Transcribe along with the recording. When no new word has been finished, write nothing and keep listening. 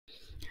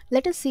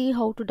Let us see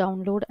how to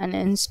download and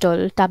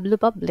install Tableau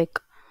Public.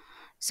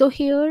 So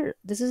here,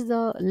 this is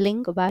the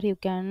link where you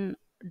can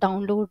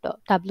download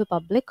Tableau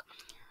Public,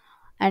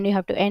 and you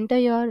have to enter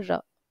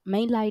your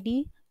mail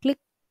ID. Click,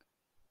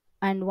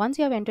 and once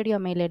you have entered your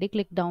mail ID,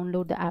 click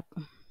download the app.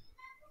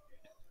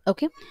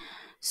 Okay,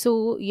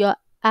 so your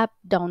app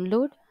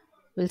download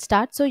will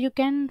start. So you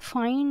can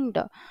find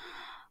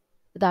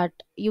that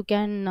you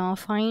can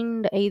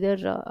find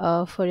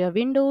either for your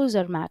Windows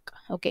or Mac.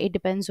 Okay, it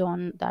depends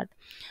on that.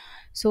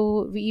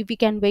 So we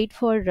can wait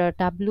for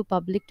Tableau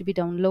Public to be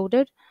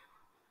downloaded.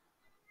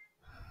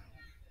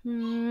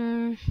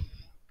 Hmm,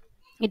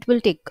 it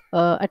will take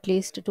at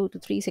least 2 to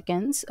 3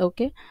 seconds.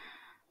 Okay,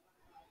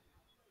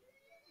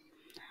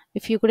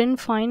 if you couldn't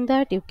find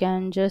that, you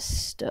can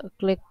just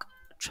click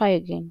try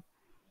again.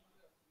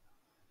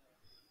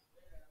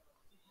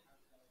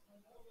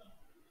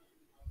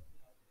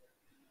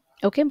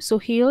 Okay, so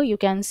here you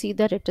can see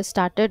that it is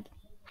started.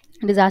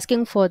 It is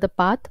asking for the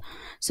path,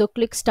 so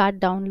click start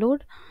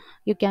download.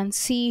 You can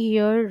see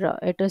here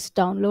it is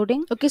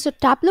downloading. Okay, so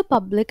Tableau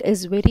Public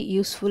is very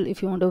useful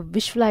if you want to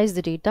visualize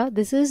the data.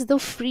 This is the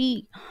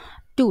free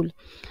tool.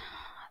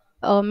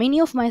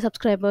 Many of my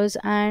subscribers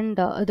and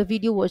the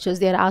video watchers,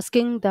 they are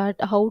asking that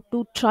how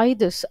to try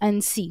this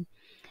and see.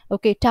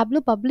 Okay, Tableau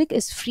Public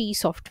is free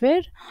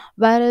software,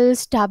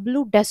 whereas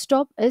Tableau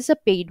Desktop is a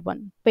paid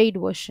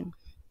version.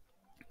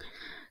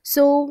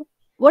 So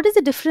what is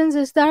the difference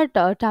is that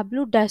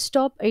Tableau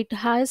Desktop, it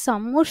has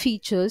some more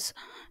features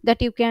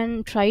that you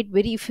can try it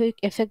very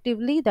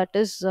effectively. That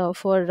is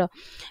for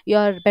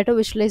your better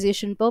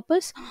visualization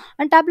purpose.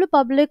 And Tableau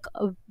Public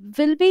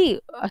will be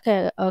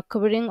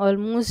covering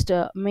almost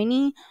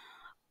many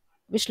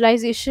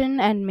visualization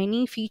and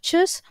many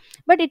features,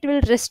 but it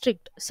will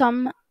restrict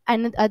some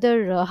and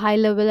other high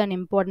level and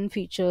important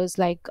features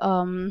like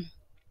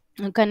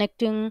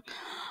connecting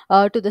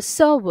to the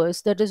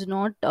servers. That is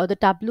not the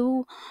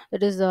Tableau,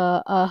 that is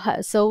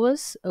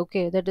servers.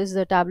 Okay, that is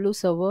the Tableau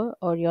server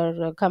or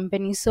your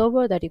company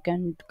server, that you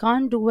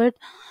can't do it.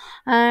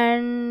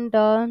 And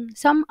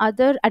some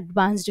other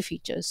advanced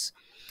features.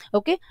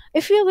 Okay,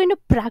 if you're going to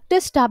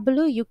practice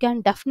Tableau, you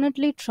can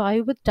definitely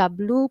try with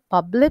Tableau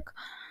Public.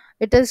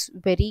 It is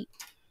very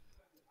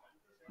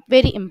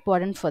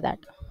important for that.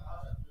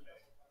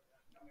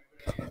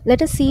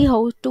 Let us see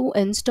how to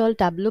install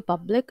Tableau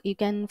Public. You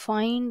can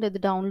find the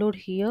download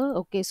here.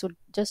 Okay, so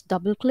just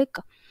double click.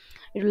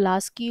 It will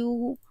ask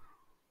you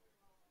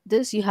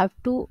this. You have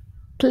to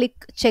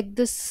click check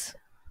this.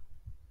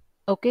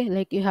 Okay,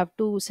 like you have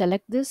to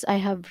select this. I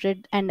have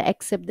read and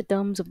accept the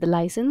terms of the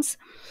license,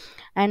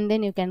 and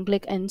then you can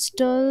click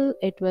install.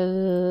 It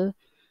will,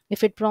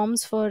 if it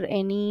prompts for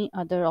any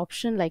other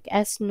option like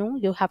S, no,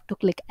 you have to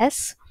click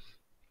S,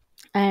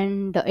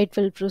 and it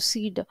will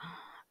proceed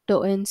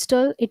to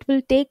install. It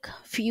will take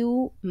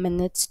few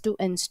minutes to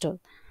install.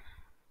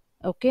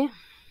 Okay,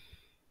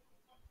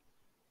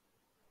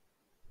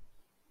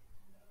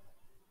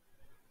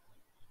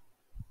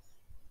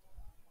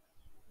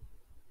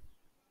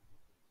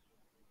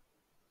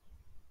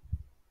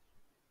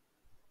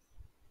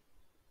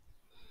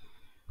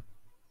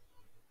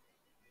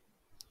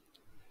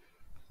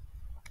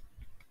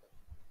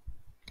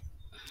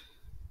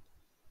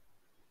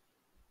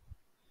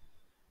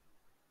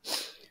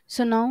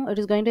 so now it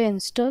is going to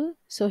install.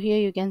 So here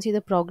you can see the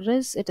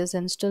progress. It is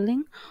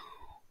installing.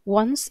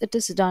 Once it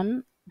is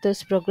done,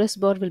 this progress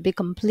bar will be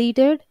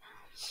completed.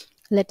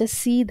 Let us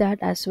see that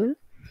as well.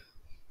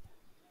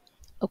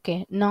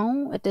 Okay,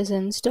 now it is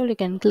installed. You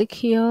can click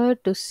here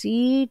to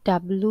see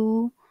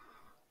Tableau.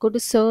 Go to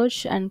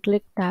search and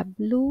click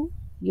Tableau.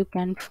 You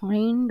can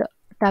find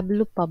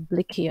Tableau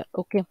Public here.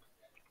 Okay,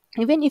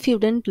 even if you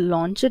didn't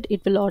launch it,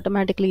 it will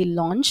automatically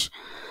launch.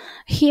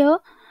 Here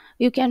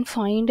you can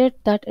find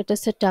it that it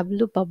is a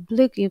Tableau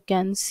Public. You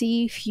can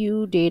see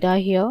few data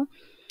here.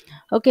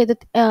 Okay, the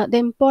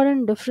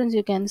important difference,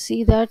 you can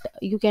see that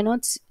you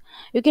cannot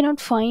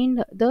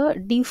find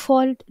the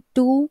default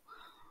to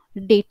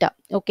data.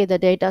 Okay, the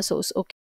data source. Okay,